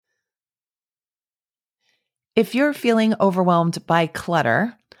If you're feeling overwhelmed by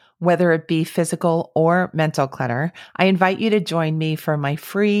clutter, whether it be physical or mental clutter, I invite you to join me for my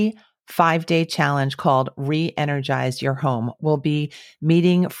free 5-day challenge called Re-Energize Your Home. We'll be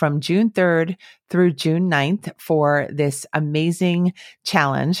meeting from June 3rd through June 9th for this amazing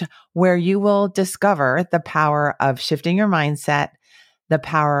challenge where you will discover the power of shifting your mindset, the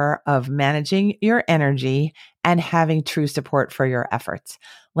power of managing your energy, and having true support for your efforts.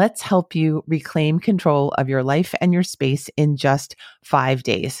 Let's help you reclaim control of your life and your space in just 5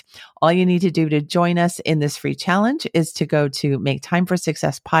 days. All you need to do to join us in this free challenge is to go to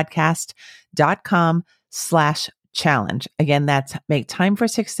maketimeforsuccesspodcast.com/challenge. Again, that's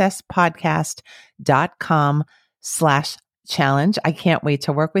maketimeforsuccesspodcast.com/challenge. I can't wait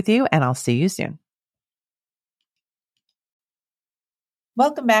to work with you, and I'll see you soon.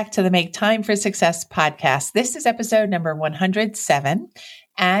 Welcome back to the Make Time for Success podcast. This is episode number 107,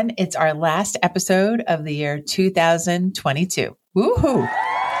 and it's our last episode of the year 2022. Woohoo!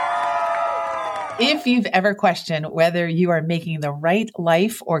 If you've ever questioned whether you are making the right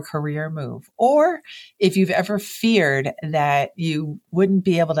life or career move, or if you've ever feared that you wouldn't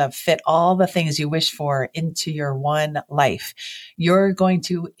be able to fit all the things you wish for into your one life, you're going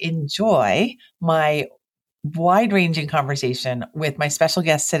to enjoy my wide-ranging conversation with my special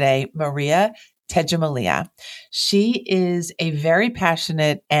guest today, Maria Tedjamulia. She is a very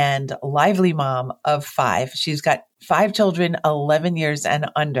passionate and lively mom of 5. She's got 5 children, 11 years and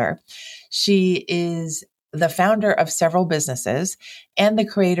under. She is the founder of several businesses and the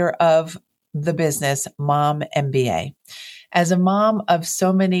creator of the business Mom MBA. As a mom of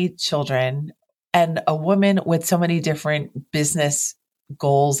so many children and a woman with so many different business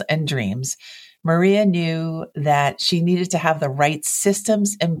goals and dreams, Maria knew that she needed to have the right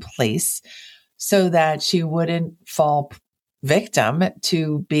systems in place so that she wouldn't fall victim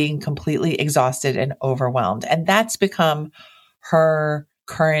to being completely exhausted and overwhelmed. And that's become her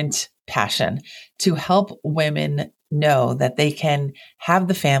current passion, to help women know that they can have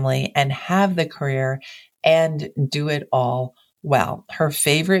the family and have the career and do it all well. Her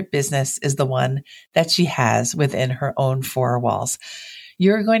favorite business is the one that she has within her own 4 walls.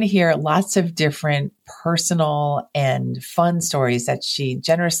 You're going to hear lots of different personal and fun stories that she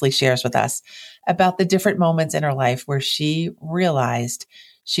generously shares with us about the different moments in her life where she realized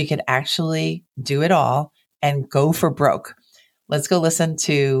she could actually do it all and go for broke. Let's go listen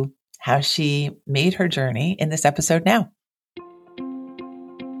to how she made her journey in this episode now.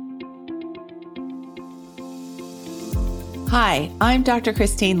 Hi, I'm Dr.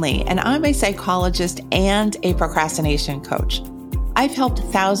 Christine Lee, and I'm a psychologist and a procrastination coach. I've helped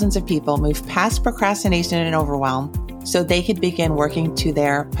thousands of people move past procrastination and overwhelm so they could begin working to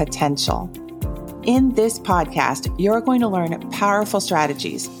their potential. In this podcast, you're going to learn powerful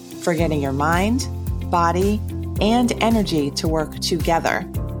strategies for getting your mind, body, and energy to work together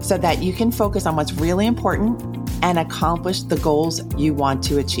so that you can focus on what's really important and accomplish the goals you want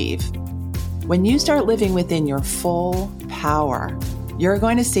to achieve. When you start living within your full power, you're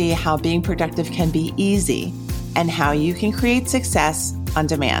going to see how being productive can be easy and how you can create success on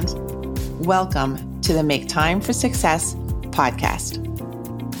demand. Welcome to the Make Time for Success podcast.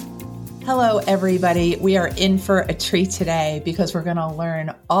 Hello, everybody. We are in for a treat today because we're going to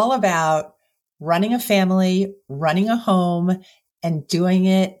learn all about running a family, running a home, and doing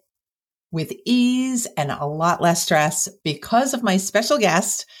it with ease and a lot less stress because of my special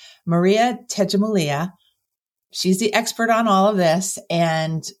guest, Maria Tedjamulia. She's the expert on all of this,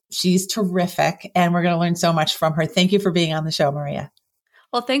 and she's terrific, and we're going to learn so much from her. Thank you for being on the show, Maria.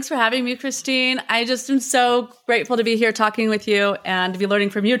 Well, thanks for having me, Christine. I just am so grateful to be here talking with you and to be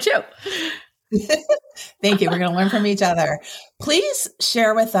learning from you too. Thank you. We're going to learn from each other. Please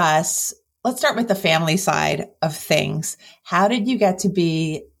share with us, let's start with the family side of things. How did you get to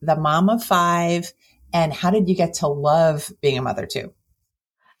be the mom of 5, and how did you get to love being a mother too?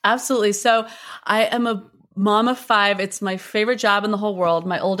 Absolutely. So I am a mom of 5. It's my favorite job in the whole world.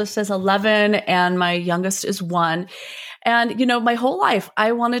 My oldest is 11 and my youngest is 1. And, my whole life,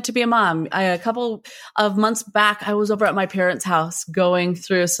 I wanted to be a mom. A couple of months back, I was over at my parents' house going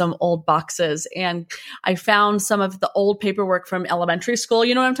through some old boxes, and I found some of the old paperwork from elementary school.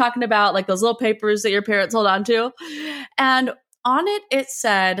 You know what I'm talking about? Like those little papers that your parents hold on to. And on it, it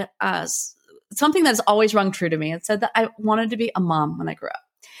said something that's always rung true to me. It said that I wanted to be a mom when I grew up.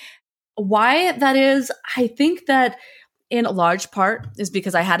 Why that is, I think that in a large part is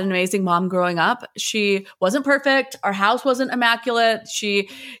because I had an amazing mom growing up. She wasn't perfect. Our house wasn't immaculate. She,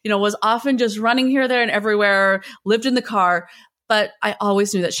 was often just running here, there, and everywhere, lived in the car. But I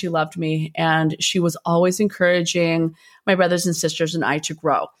always knew that she loved me, and she was always encouraging my brothers and sisters and I to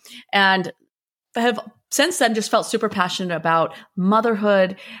grow. And I have since then just felt super passionate about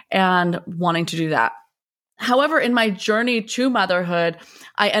motherhood and wanting to do that. However, in my journey to motherhood,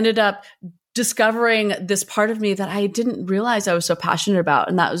 I ended up discovering this part of me that I didn't realize I was so passionate about,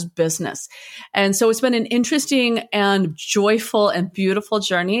 and that was business. And so it's been an interesting and joyful and beautiful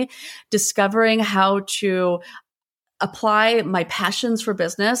journey discovering how to apply my passions for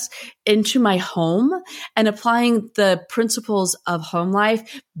business into my home and applying the principles of home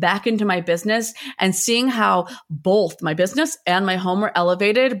life back into my business and seeing how both my business and my home are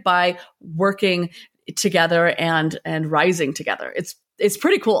elevated by working together and rising together. It's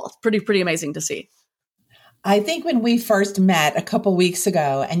pretty cool. It's pretty amazing to see. I think when we first met a couple weeks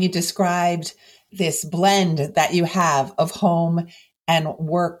ago and you described this blend that you have of home and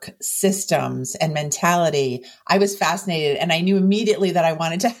work systems and mentality, I was fascinated. And I knew immediately that I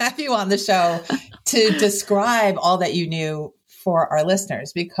wanted to have you on the show to describe all that you knew for our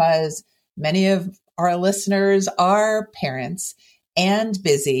listeners, because many of our listeners are parents and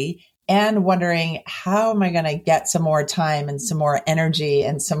busy and wondering, how am I going to get some more time and some more energy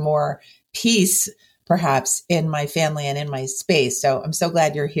and some more peace, perhaps, in my family and in my space? So I'm so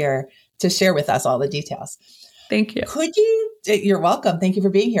glad you're here to share with us all the details. Thank you. You're welcome. Thank you for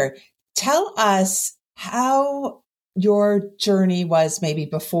being here. Tell us how your journey was maybe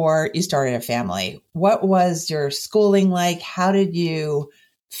before you started a family. What was your schooling like? How did you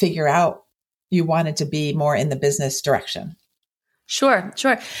figure out you wanted to be more in the business direction? Sure.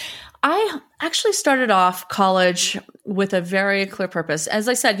 I actually started off college with a very clear purpose. As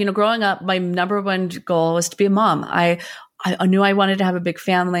I said, growing up, my number one goal was to be a mom. I knew I wanted to have a big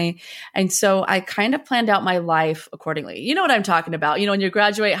family. And so I kind of planned out my life accordingly. You know what I'm talking about. When you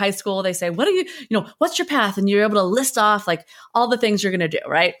graduate high school, they say, what's your path? And you're able to list off like all the things you're going to do,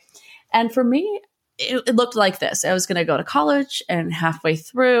 right? And for me, it looked like this. I was going to go to college, and halfway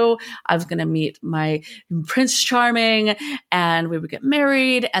through, I was going to meet my Prince Charming, and we would get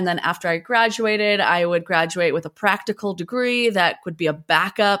married. And then after I graduated, I would graduate with a practical degree that would be a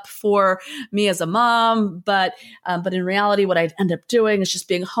backup for me as a mom. But in reality, what I'd end up doing is just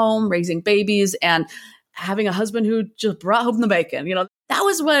being home, raising babies, and having a husband who just brought home the bacon. That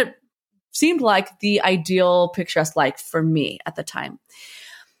was what seemed like the ideal picturesque life for me at the time.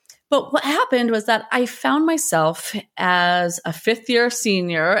 But what happened was that I found myself as a fifth-year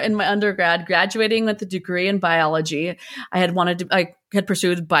senior in my undergrad, graduating with a degree in biology. I had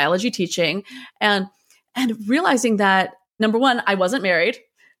pursued biology teaching, and realizing that, number one, I wasn't married.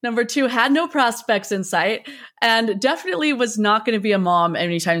 Number two, had no prospects in sight, and definitely was not going to be a mom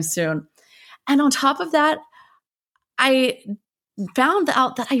anytime soon. And on top of that, I found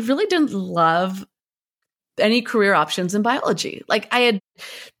out that I really didn't love any career options in biology. Like, I had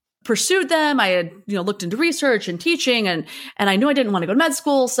pursued them. I had, looked into research and teaching, and I knew I didn't want to go to med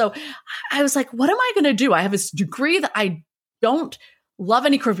school. So I was like, what am I going to do? I have this degree that I don't love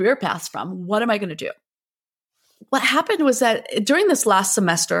any career paths from. What am I going to do? What happened was that during this last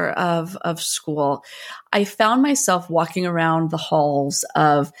semester of school, I found myself walking around the halls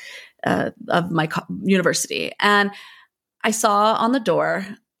of my university, and I saw on the door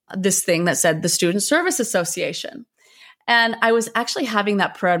this thing that said the Student Service Association. And I was actually having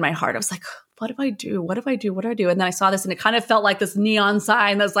that prayer in my heart. I was like, what do I do? What do I do? What do I do? And then I saw this, and it kind of felt like this neon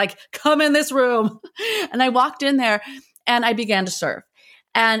sign that's like, come in this room. And I walked in there, and I began to serve.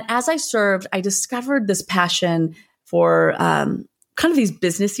 And as I served, I discovered this passion for kind of these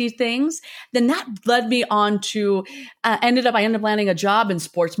businessy things. Then that led me on to, I ended up landing a job in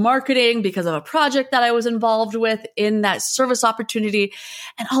sports marketing because of a project that I was involved with in that service opportunity.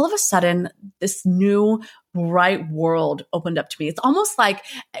 And all of a sudden, this new bright world opened up to me. It's almost like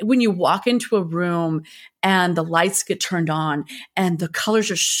when you walk into a room and the lights get turned on and the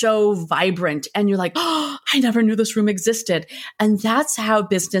colors are so vibrant, and you're like, oh, I never knew this room existed. And that's how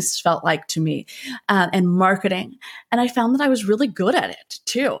business felt like to me, and marketing. And I found that I was really good at it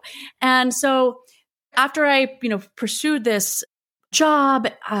too. And so after I, pursued this job,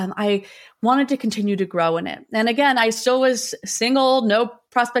 I wanted to continue to grow in it. And again, I still was single, no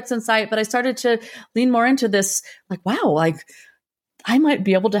prospects in sight, but I started to lean more into this, like, wow, like I might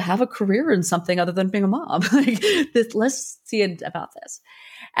be able to have a career in something other than being a mom. Let's see about this.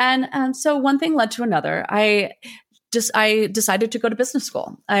 And so one thing led to another. I decided to go to business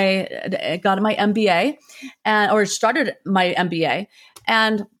school. I got my MBA or started my MBA.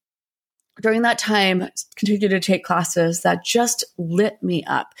 And during that time, continued to take classes that just lit me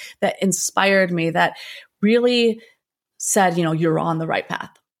up, that inspired me, that really said, you're on the right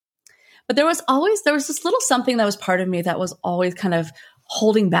path. But there was this little something that was part of me that was always kind of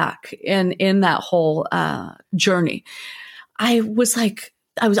holding back in that whole journey. I was like,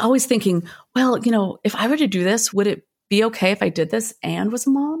 I was always thinking, well, if I were to do this, would it be okay if I did this and was a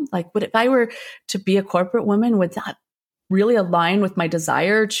mom? Like, if I were to be a corporate woman, would that really align with my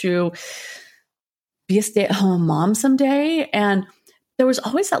desire to be a stay-at-home mom someday? And there was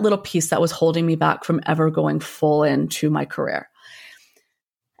always that little piece that was holding me back from ever going full into my career.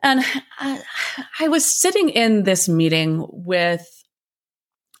 And I was sitting in this meeting with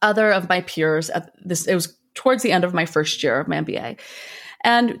other of my peers it was towards the end of my first year of my MBA.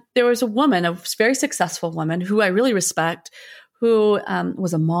 And there was a woman, a very successful woman who I really respect, who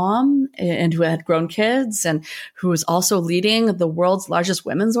was a mom and who had grown kids and who was also leading the world's largest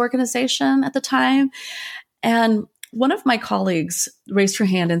women's organization at the time. And one of my colleagues raised her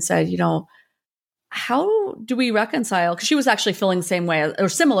hand and said, how do we reconcile? Because she was actually feeling the same way or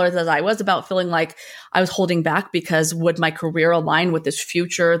similar as I was, about feeling like I was holding back because would my career align with this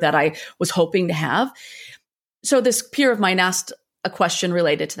future that I was hoping to have? So this peer of mine asked a question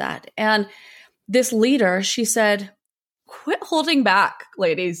related to that. And this leader, she said, quit holding back,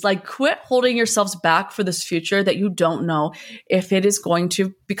 ladies. Like, quit holding yourselves back for this future that you don't know if it is going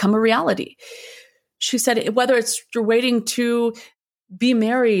to become a reality. She said, whether it's you're waiting to be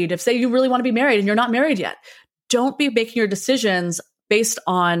married, if say you really want to be married and you're not married yet, don't be making your decisions based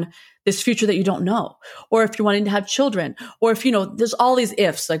on this future that you don't know. Or if you're wanting to have children, or if, there's all these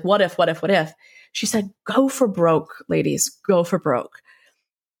ifs, like what if. She said, go for broke, ladies, go for broke.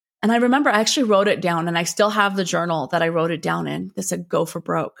 And I remember I actually wrote it down, and I still have the journal that I wrote it down in that said, go for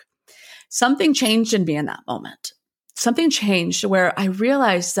broke. Something changed in me in that moment. Something changed where I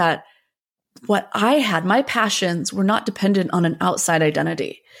realized that what I had, my passions were not dependent on an outside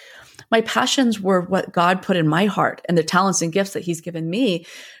identity. My passions were what God put in my heart and the talents and gifts that He's given me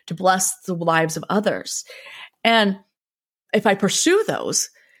to bless the lives of others. And if I pursue those,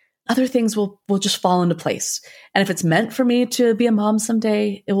 other things will just fall into place. And if it's meant for me to be a mom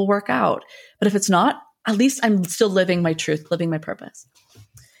someday, it will work out. But if it's not, at least I'm still living my truth, living my purpose.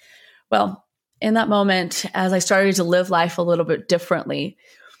 Well, in that moment, as I started to live life a little bit differently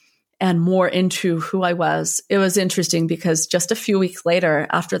and more into who I was, it was interesting because just a few weeks later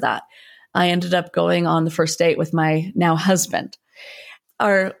after that, I ended up going on the first date with my now husband.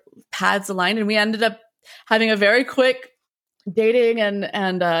 Our paths aligned and we ended up having a very quick dating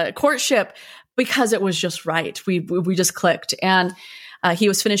and courtship because it was just right. We just clicked, and he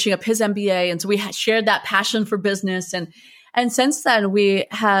was finishing up his MBA, and so we had shared that passion for business. And since then, we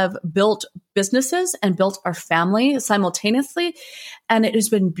have built businesses and built our family simultaneously, and it has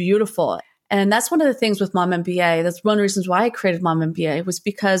been beautiful. And that's one of the things with Mom MBA. That's one of the reasons why I created Mom MBA, was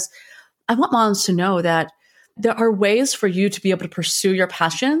because I want moms to know that there are ways for you to be able to pursue your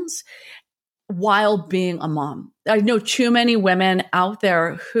passions while being a mom. I know too many women out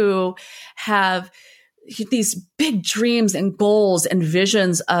there who have these big dreams and goals and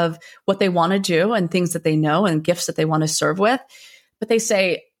visions of what they want to do and things that they know and gifts that they want to serve with. But they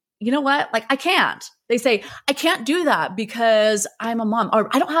say, you know what? Like, I can't. They say, I can't do that because I'm a mom, or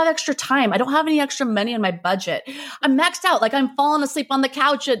I don't have extra time. I don't have any extra money in my budget. I'm maxed out. Like, I'm falling asleep on the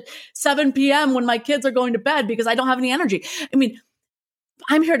couch at 7 p.m. when my kids are going to bed because I don't have any energy. I mean,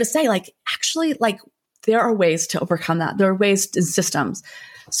 I'm here to say, actually, there are ways to overcome that. There are ways and systems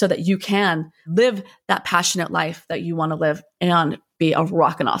so that you can live that passionate life that you want to live and be a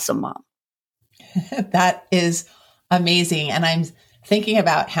rockin' awesome mom. That is amazing. And I'm thinking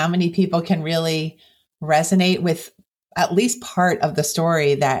about how many people can really resonate with at least part of the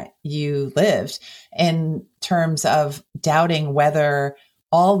story that you lived, in terms of doubting whether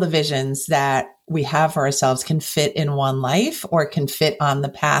all the visions that we have for ourselves can fit in one life or can fit on the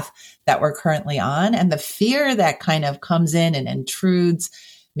path that we're currently on. And the fear that kind of comes in and intrudes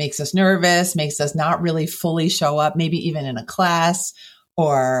makes us nervous, makes us not really fully show up, maybe even in a class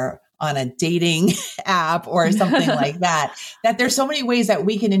or on a dating app or something like that, that there's so many ways that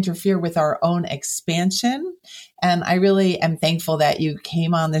we can interfere with our own expansion. And I really am thankful that you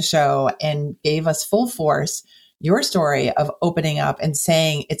came on the show and gave us full force your story of opening up and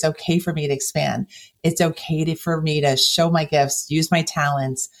saying, it's okay for me to expand. It's okay for me to show my gifts, use my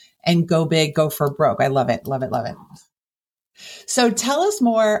talents, and go big, go for broke. I love it. Love it. Love it. So tell us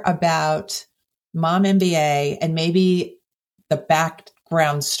more about Mom MBA and maybe the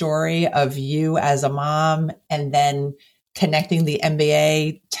background story of you as a mom, and then connecting the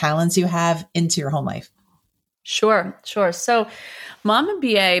MBA talents you have into your home life. Sure. So Mom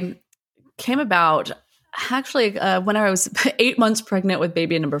MBA came about actually when I was 8 months pregnant with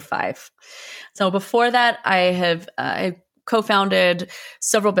baby number 5. So before that, I co-founded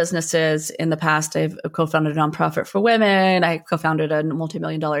several businesses in the past. I've co-founded a nonprofit for women. I co-founded a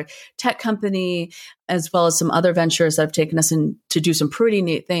multi-million-dollar tech company, as well as some other ventures that have taken us in to do some pretty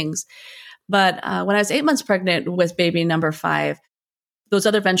neat things. But when I was 8 months pregnant with baby number 5, those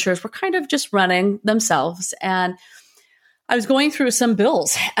other ventures were kind of just running themselves. And I was going through some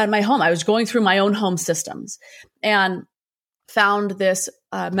bills at my home. I was going through my own home systems and found this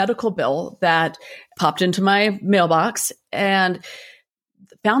medical bill that popped into my mailbox and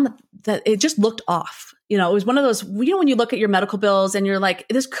found that it just looked off. It was one of those, when you look at your medical bills and you're like,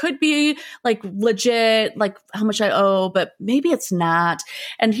 this could be like legit, like how much I owe, but maybe it's not.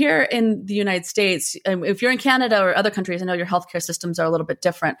 And here in the United States, if you're in Canada or other countries, I know your healthcare systems are a little bit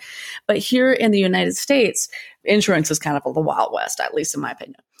different, but here in the United States, insurance is kind of the Wild West, at least in my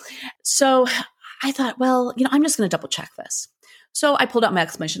opinion. So I thought, well, I'm just going to double check this. So I pulled out my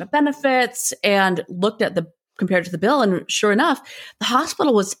explanation of benefits and looked at compared to the bill. And sure enough, the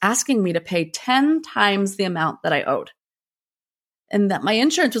hospital was asking me to pay 10 times the amount that I owed. And that my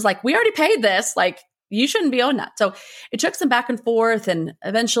insurance was like, we already paid this. Like, you shouldn't be owing that. So it took some back and forth. And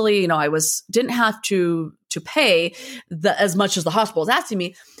eventually, I didn't have to pay as much as the hospital was asking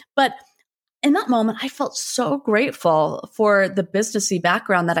me. But in that moment, I felt so grateful for the businessy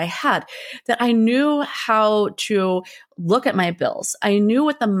background that I had, that I knew how to look at my bills. I knew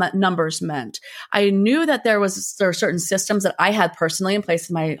what the numbers meant. I knew that there were certain systems that I had personally in place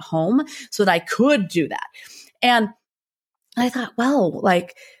in my home so that I could do that. And I thought, well,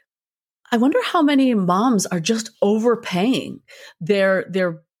 I wonder how many moms are just overpaying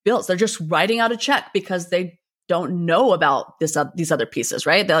their bills. They're just writing out a check because they don't know about these other pieces,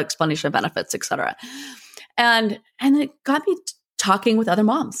 right? The explanation of benefits, et cetera. And it got me talking with other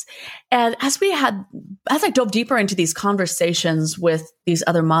moms. And as I dove deeper into these conversations with these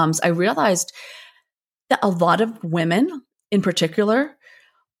other moms, I realized that a lot of women in particular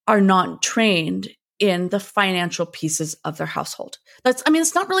are not trained in the financial pieces of their household.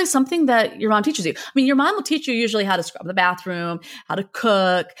 It's not really something that your mom teaches you. Your mom will teach you usually how to scrub the bathroom, how to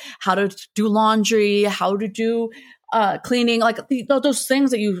cook, how to do laundry, how to do cleaning, those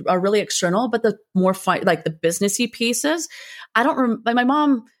things that you are really external, but the more the businessy pieces. My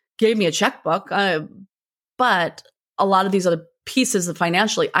mom gave me a checkbook, but a lot of these other pieces of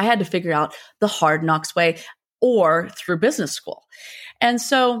financially, I had to figure out the hard knocks way or through business school. And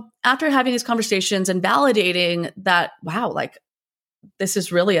so after having these conversations and validating that, wow, this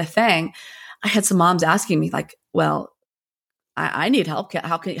is really a thing, I had some moms asking me well, I need help.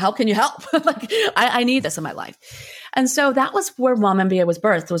 How can you help? I need this in my life. And so that was where Mom MBA was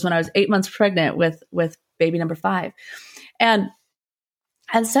birthed. It was when I was 8 months pregnant with baby number 5. And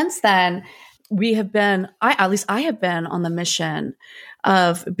since then, I have been on the mission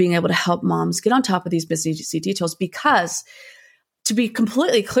of being able to help moms get on top of these busy details, because to be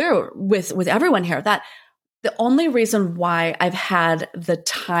completely clear with everyone here, that the only reason why I've had the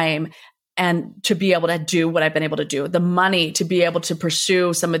time and to be able to do what I've been able to do, the money to be able to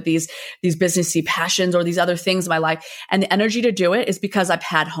pursue some of these businessy passions or these other things in my life, and the energy to do it, is because I've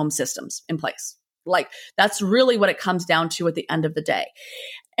had home systems in place. That's really what it comes down to at the end of the day.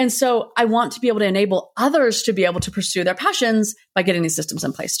 And so I want to be able to enable others to be able to pursue their passions by getting these systems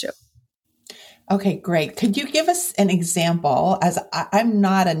in place too. Okay, great. Could you give us an example? As I'm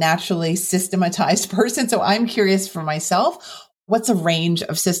not a naturally systematized person, so I'm curious for myself, what's a range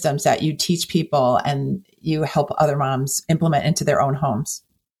of systems that you teach people and you help other moms implement into their own homes?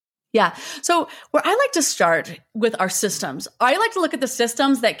 Yeah. So where I like to start with our systems, I like to look at the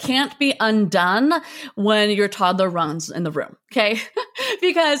systems that can't be undone when your toddler runs in the room. Okay.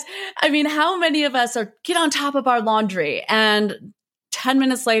 Because how many of us get on top of our laundry and 10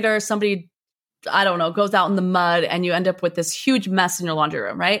 minutes later, somebody, I don't know, goes out in the mud and you end up with this huge mess in your laundry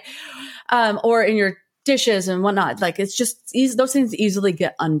room, right? Or in your dishes and whatnot. It's just easy, those things easily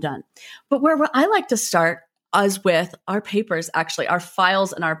get undone. But where I like to start is with our papers, actually, our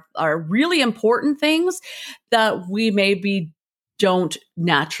files and our really important things that we maybe don't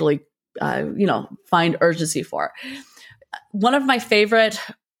naturally, find urgency for. One of my favorite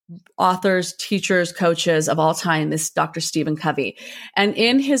authors, teachers, coaches of all time is Dr. Stephen Covey. And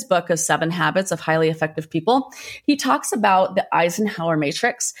in his book of 7 Habits of Highly Effective People, he talks about the Eisenhower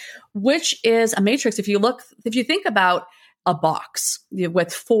matrix, which is a matrix. If you think about a box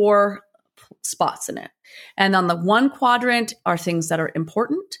with 4 spots in it. And on the one quadrant are things that are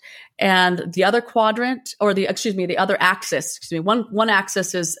important. And the other quadrant, or the other axis, one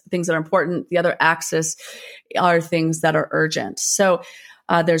axis is things that are important. The other axis are things that are urgent. So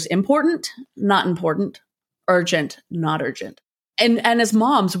there's important, not important, urgent, not urgent. And as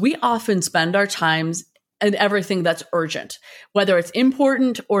moms, we often spend our times and everything that's urgent, whether it's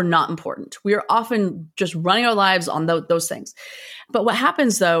important or not important. We are often just running our lives on those things. But what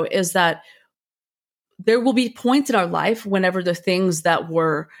happens though is that there will be points in our life whenever the things that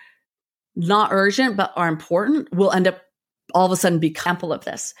were not urgent but are important will end up all of a sudden be an example of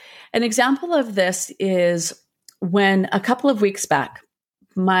this. An example of this is when a couple of weeks back,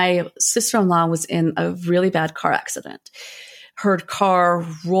 my sister-in-law was in a really bad car accident. Her car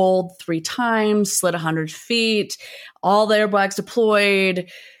rolled 3 times, slid 100 feet, all the airbags deployed.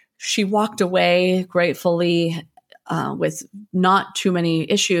 She walked away gratefully with not too many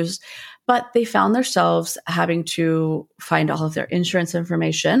issues, but they found themselves having to find all of their insurance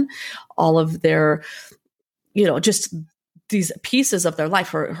information, all of their, just these pieces of their life,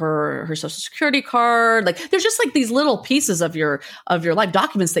 her social security card. Like there's just like these little pieces of your life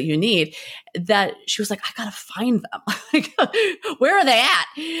documents that you need that she was like, I got to find them. Like, where are they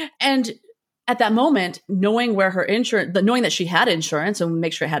at? And at that moment, knowing where her insurance, knowing that she had insurance and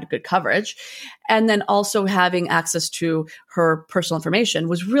make sure it had good coverage, and then also having access to her personal information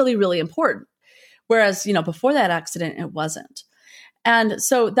was really, really important. Whereas, before that accident, it wasn't. And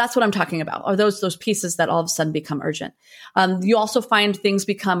so that's what I'm talking about, are those pieces that all of a sudden become urgent. You also find things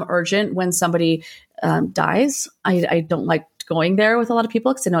become urgent when somebody dies. I don't like going there with a lot of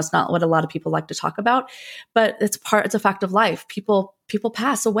people because I know it's not what a lot of people like to talk about, but it's a fact of life. People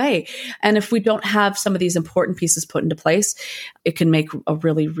pass away. And if we don't have some of these important pieces put into place, it can make a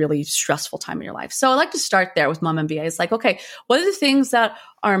really, really stressful time in your life. So I like to start there with Mom MBA. It's like, okay, what are the things that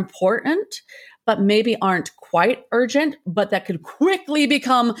are important but maybe aren't quite urgent, but that could quickly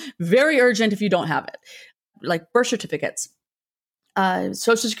become very urgent if you don't have it, like birth certificates,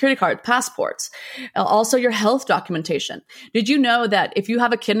 social security card, passports, also your health documentation. Did you know that if you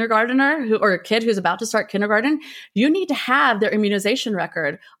have a kindergartner or a kid who's about to start kindergarten, you need to have their immunization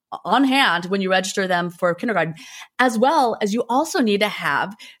record on hand when you register them for kindergarten, as well as you also need to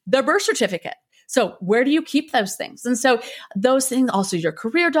have their birth certificate. So where do you keep those things? And so those things, also your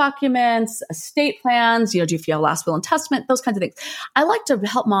career documents, estate plans, do you have a last will and testament, those kinds of things. I like to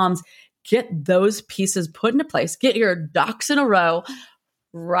help moms get those pieces put into place, get your ducks in a row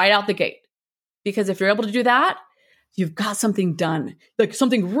right out the gate. Because if you're able to do that, you've got something done, like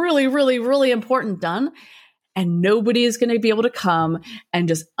something really, really, really important done. And nobody is going to be able to come and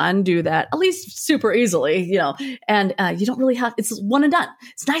just undo that, at least super easily, and you don't really have, it's one and done.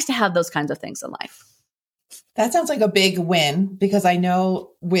 It's nice to have those kinds of things in life. That sounds like a big win, because I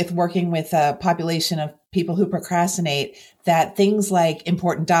know with working with a population of people who procrastinate, that things like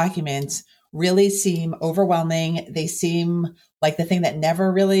important documents really seem overwhelming. They seem like the thing that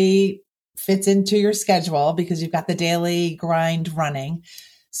never really fits into your schedule because you've got the daily grind running.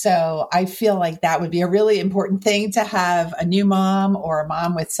 So I feel like that would be a really important thing to have a new mom or a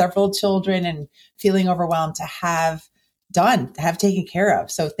mom with several children and feeling overwhelmed to have done, to have taken care of.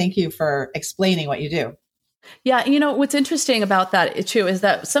 So thank you for explaining what you do. Yeah. What's interesting about that too is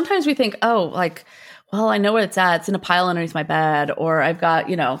that sometimes we think, well, I know where it's at. It's in a pile underneath my bed, or I've got,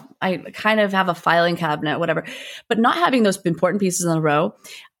 I kind of have a filing cabinet, whatever. But not having those important pieces in a row,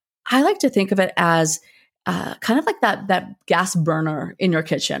 I like to think of it as kind of like that gas burner in your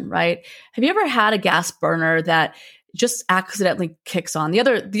kitchen, right? Have you ever had a gas burner that just accidentally kicks on? The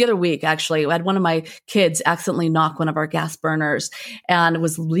other week, actually, I had one of my kids accidentally knock one of our gas burners and it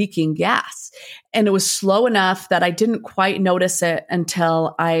was leaking gas. And it was slow enough that I didn't quite notice it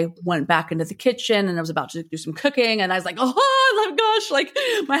until I went back into the kitchen and I was about to do some cooking. And I was like, oh my gosh, like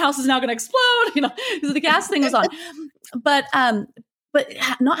my house is now going to explode, because the gas thing was on. But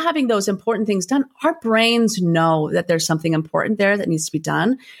not having those important things done, our brains know that there's something important there that needs to be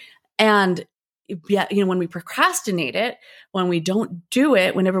done. And when we procrastinate it, when we don't do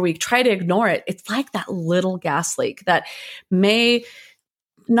it, whenever we try to ignore it, it's like that little gas leak that may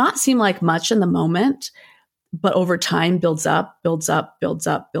not seem like much in the moment, but over time builds up,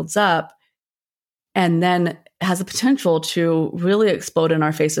 and then has the potential to really explode in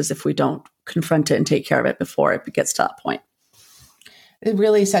our faces if we don't confront it and take care of it before it gets to that point. It's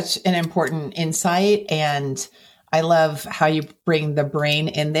really such an important insight. And I love how you bring the brain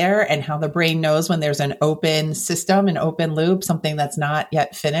in there and how the brain knows when there's an open system, an open loop, something that's not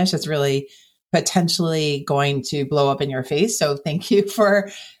yet finished. It's really potentially going to blow up in your face. So thank you for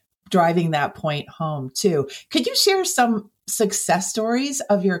driving that point home too. Could you share some success stories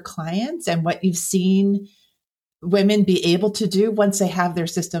of your clients and what you've seen women be able to do once they have their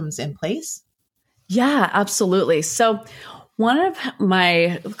systems in place? Yeah, absolutely. So One of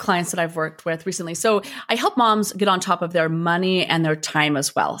my clients that I've worked with recently, so I help moms get on top of their money and their time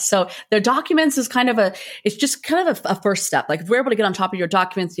as well. So their documents is it's just kind of a first step. Like if we're able to get on top of your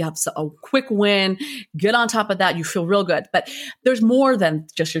documents, you have a quick win, get on top of that, you feel real good. But there's more than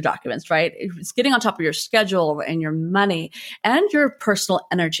just your documents, right? It's getting on top of your schedule and your money and your personal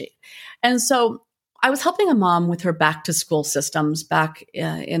energy. And so I was helping a mom with her back to school systems back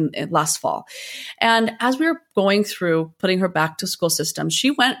in last fall. And as we were going through putting her back to school systems, she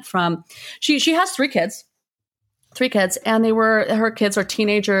went from, she has three kids, and her kids are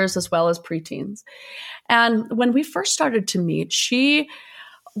teenagers as well as preteens. And when we first started to meet, she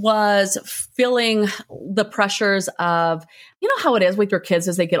was feeling the pressures of, you know how it is with your kids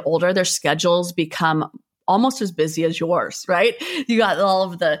as they get older, their schedules become almost as busy as yours, right? You got all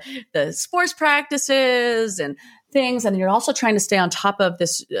of the sports practices and things, and you're also trying to stay on top of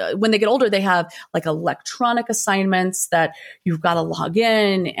this. When they get older, they have like electronic assignments that you've got to log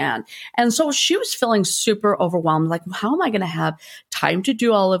in. And so she was feeling super overwhelmed. Like, how am I going to have time to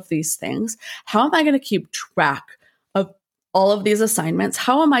do all of these things? How am I going to keep track of all of these assignments?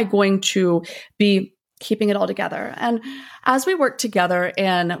 How am I going to be keeping it all together? And as we worked together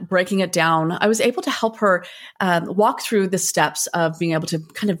and breaking it down, I was able to help her walk through the steps of being able to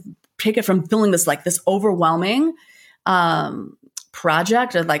kind of take it from feeling this overwhelming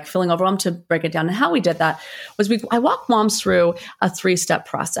project, or like feeling overwhelmed, to break it down. And how we did that was I walked moms through a 3-step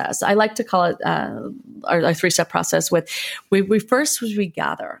process. I like to call it our 3-step process. We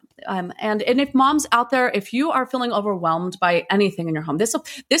gather. And if moms out there, if you are feeling overwhelmed by anything in your home,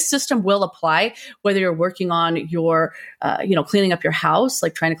 this system will apply whether you're working on your, cleaning up your house,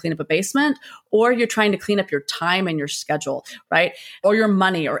 like trying to clean up a basement, or you're trying to clean up your time and your schedule, right? Or your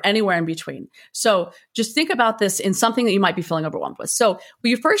money, or anywhere in between. So just think about this in something that you might be feeling overwhelmed with. So what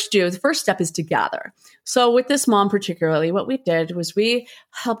you first do, the first step is to gather. So with this mom particularly, what we did was we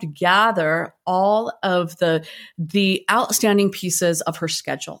helped gather all of the outstanding pieces of her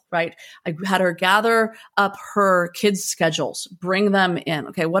schedule, right? I had her gather up her kids' schedules, bring them in.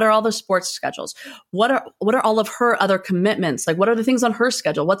 Okay, what are all the sports schedules? What are all of her other commitments? Like, what are the things on her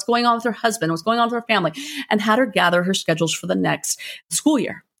schedule? What's going on with her husband? What's going on with her family? And had her gather her schedules for the next school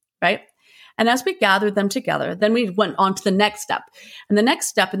year, right? And as we gathered them together, then we went on to the next step. And the next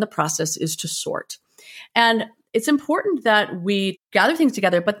step in the process is to sort. And it's important that we gather things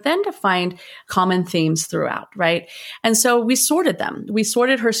together, but then to find common themes throughout, right? And so we sorted them. We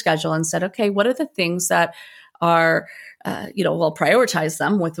sorted her schedule and said, okay, what are the things that are, we'll prioritize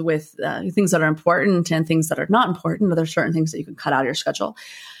them with things that are important and things that are not important. Are there certain things that you can cut out of your schedule?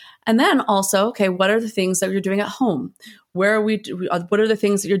 And then also, okay, what are the things that you're doing at home? What are the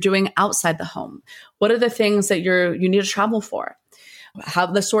things that you're doing outside the home? What are the things that you need to travel for?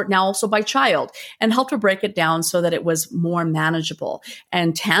 Have the sort now also by child, and help to break it down so that it was more manageable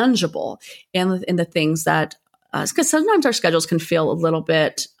and tangible in the things that, because sometimes our schedules can feel a little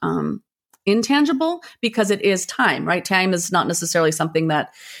bit intangible because it is time, right? Time is not necessarily something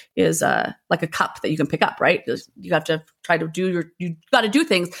that is like a cup that you can pick up, right? You have to try to you got to do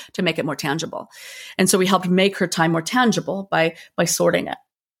things to make it more tangible. And so we helped make her time more tangible by sorting it.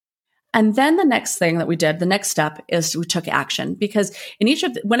 And then the next thing that we did, the next step, is we took action, because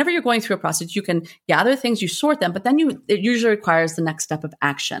whenever you're going through a process, you can gather things, you sort them, but then it usually requires the next step of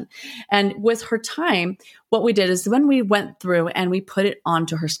action. And with her time, what we did is when we went through and we put it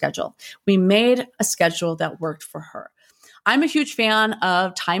onto her schedule, we made a schedule that worked for her. I'm a huge fan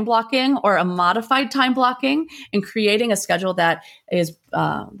of time blocking, or a modified time blocking, and creating a schedule that is,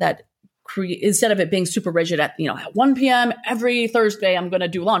 instead of it being super rigid at 1 p.m. every Thursday, I'm going to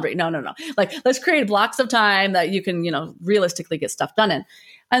do laundry. No. Like, let's create blocks of time that you can, realistically get stuff done in.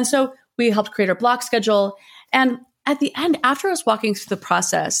 And so we helped create her block schedule. And at the end, after I was walking through the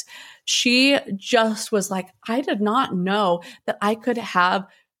process, she just was like, I did not know that I could have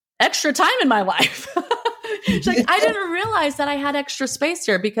extra time in my life. She's like, I didn't realize that I had extra space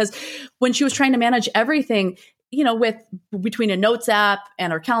here, because when she was trying to manage everything, between a notes app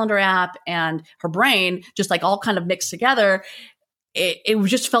and her calendar app and her brain, just like all kind of mixed together, it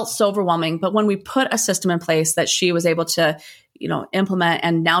just felt so overwhelming. But when we put a system in place that she was able to, implement,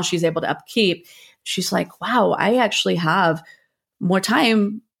 and now she's able to upkeep, she's like, wow, I actually have more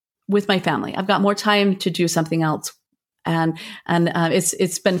time with my family. I've got more time to do something else. And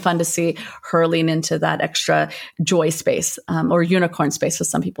it's been fun to see her lean into that extra joy space, or unicorn space, as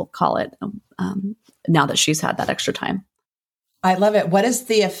some people call it, now that she's had that extra time. I love it. What has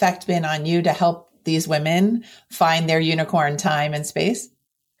the effect been on you to help these women find their unicorn time and space?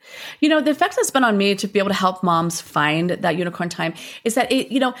 The effect that's been on me to be able to help moms find that unicorn time is that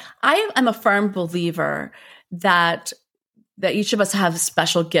I am a firm believer that that each of us have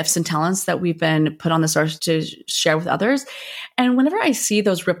special gifts and talents that we've been put on this earth to share with others. And whenever I see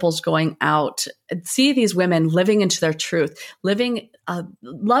those ripples going out, see these women living into their truth, living,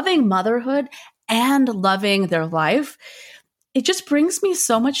 loving motherhood and loving their life, it just brings me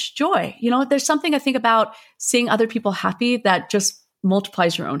so much joy. You know, there's something I think about seeing other people happy that just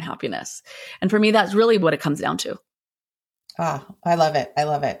multiplies your own happiness. And for me, that's really what it comes down to. Ah, I love it. I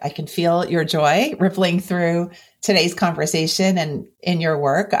love it. I can feel your joy rippling through today's conversation and in your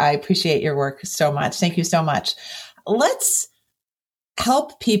work. I appreciate your work so much. Thank you so much. Let's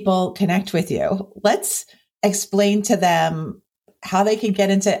help people connect with you. Let's explain to them how they can get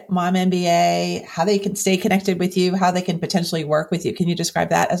into Mom MBA, how they can stay connected with you, how they can potentially work with you. Can you describe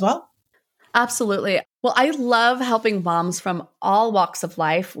that as well? Absolutely. Well, I love helping moms from all walks of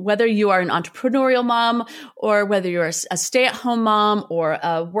life, whether you are an entrepreneurial mom or whether you're a stay-at-home mom or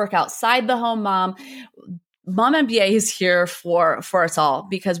a work outside the home mom. Mom MBA is here for us all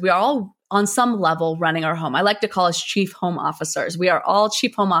because we are all on some level running our home. I like to call us chief home officers. We are all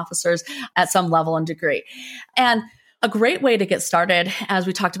chief home officers at some level and degree. And a great way to get started, as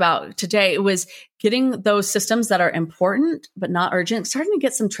we talked about today, was getting those systems that are important but not urgent, starting to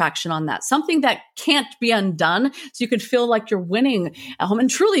get some traction on that, something that can't be undone so you can feel like you're winning at home and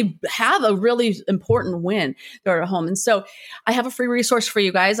truly have a really important win there at home. And so I have a free resource for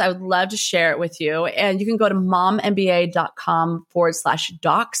you guys. I would love to share it with you. And you can go to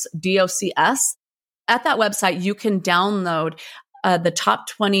mommba.com/docs, DOCS. At that website, you can download the top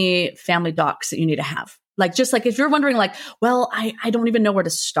 20 family docs that you need to have. Just like if you're wondering well, I don't even know where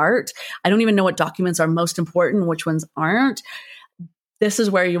to start. I don't even know what documents are most important, which ones aren't. This is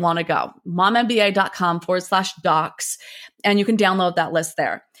where you want to go. mommba.com/docs. And you can download that list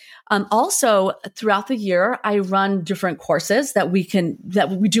there. Also, throughout the year, I run different courses that we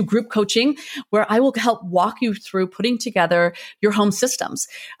do group coaching where I will help walk you through putting together your home systems,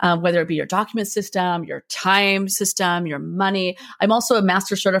 whether it be your document system, your time system, your money. I'm also a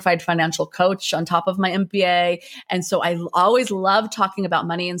master certified financial coach on top of my MBA. And so I always love talking about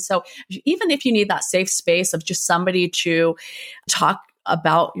money. And so even if you need that safe space of just somebody to talk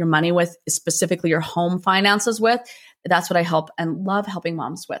about your money with, specifically your home finances with, that's what I help and love helping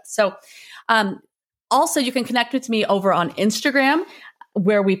moms with. So also you can connect with me over on Instagram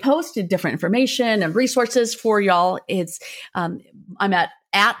where we post different information and resources for y'all. It's I'm at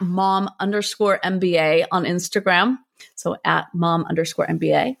mom_MBA on Instagram. So at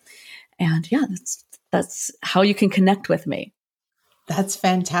mom_MBA. And yeah, that's how you can connect with me. That's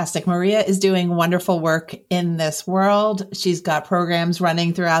fantastic. Maria is doing wonderful work in this world. She's got programs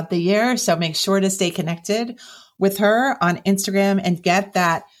running throughout the year. So make sure to stay connected with her on Instagram and get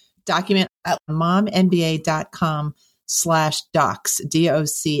that document at mommba.com/docs,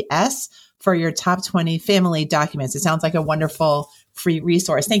 DOCS, for your top 20 family documents. It sounds like a wonderful free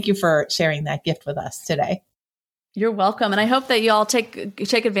resource. Thank you for sharing that gift with us today. You're welcome. And I hope that you all take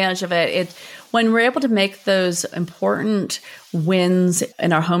advantage of it. When we're able to make those important wins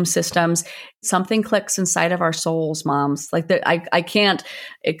in our home systems, something clicks inside of our souls, moms. I can't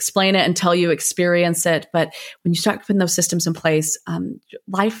explain it until you experience it. But when you start putting those systems in place,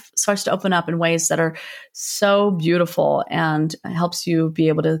 life starts to open up in ways that are so beautiful and helps you be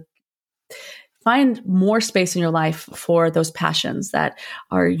able to find more space in your life for those passions that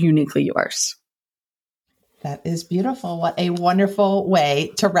are uniquely yours. That is beautiful. What a wonderful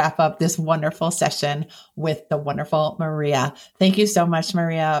way to wrap up this wonderful session with the wonderful Maria. Thank you so much,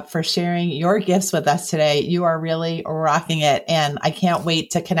 Maria, for sharing your gifts with us today. You are really rocking it. And I can't wait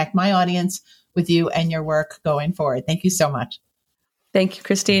to connect my audience with you and your work going forward. Thank you so much. Thank you,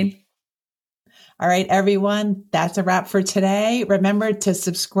 Christine. All right, everyone. That's a wrap for today. Remember to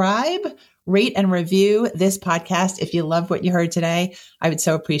subscribe, rate, and review this podcast. If you love what you heard today, I would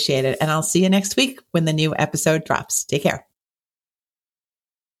so appreciate it. And I'll see you next week when the new episode drops. Take care.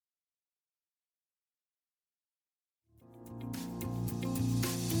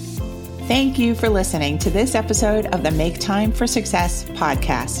 Thank you for listening to this episode of the Make Time for Success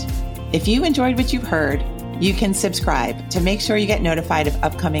podcast. If you enjoyed what you've heard, you can subscribe to make sure you get notified of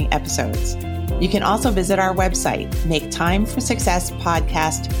upcoming episodes. You can also visit our website,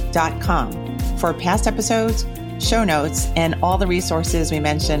 maketimeforsuccesspodcast.com, for past episodes, show notes, and all the resources we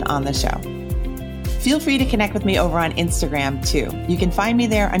mentioned on the show. Feel free to connect with me over on Instagram too. You can find me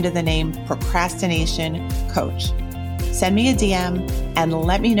there under the name Procrastination Coach. Send me a DM and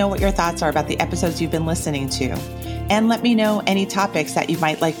let me know what your thoughts are about the episodes you've been listening to. And let me know any topics that you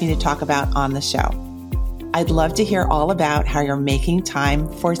might like me to talk about on the show. I'd love to hear all about how you're making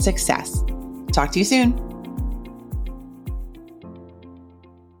time for success. Talk to you soon.